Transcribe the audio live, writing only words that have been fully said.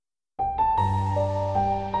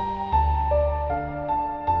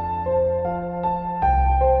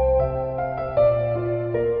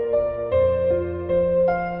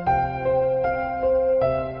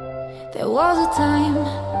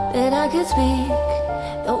could speak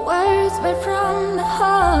the words right from the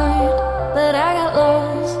heart, but I got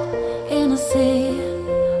lost in a sea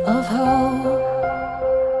of hope.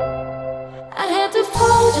 I had to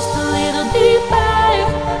fall just a little deeper.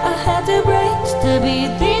 I had to break just to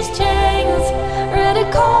beat these chains. Ready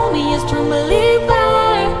to call me a strong believer,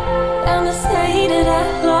 and to say that I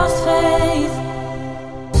lost faith.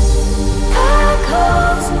 I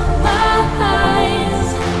close my eyes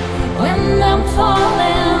when I'm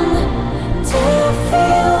falling to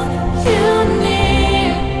feel you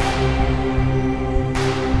near.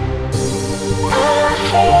 I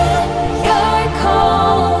hear your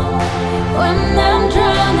call when I'm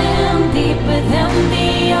drowning deeper than the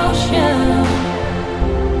ocean.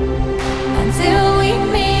 Until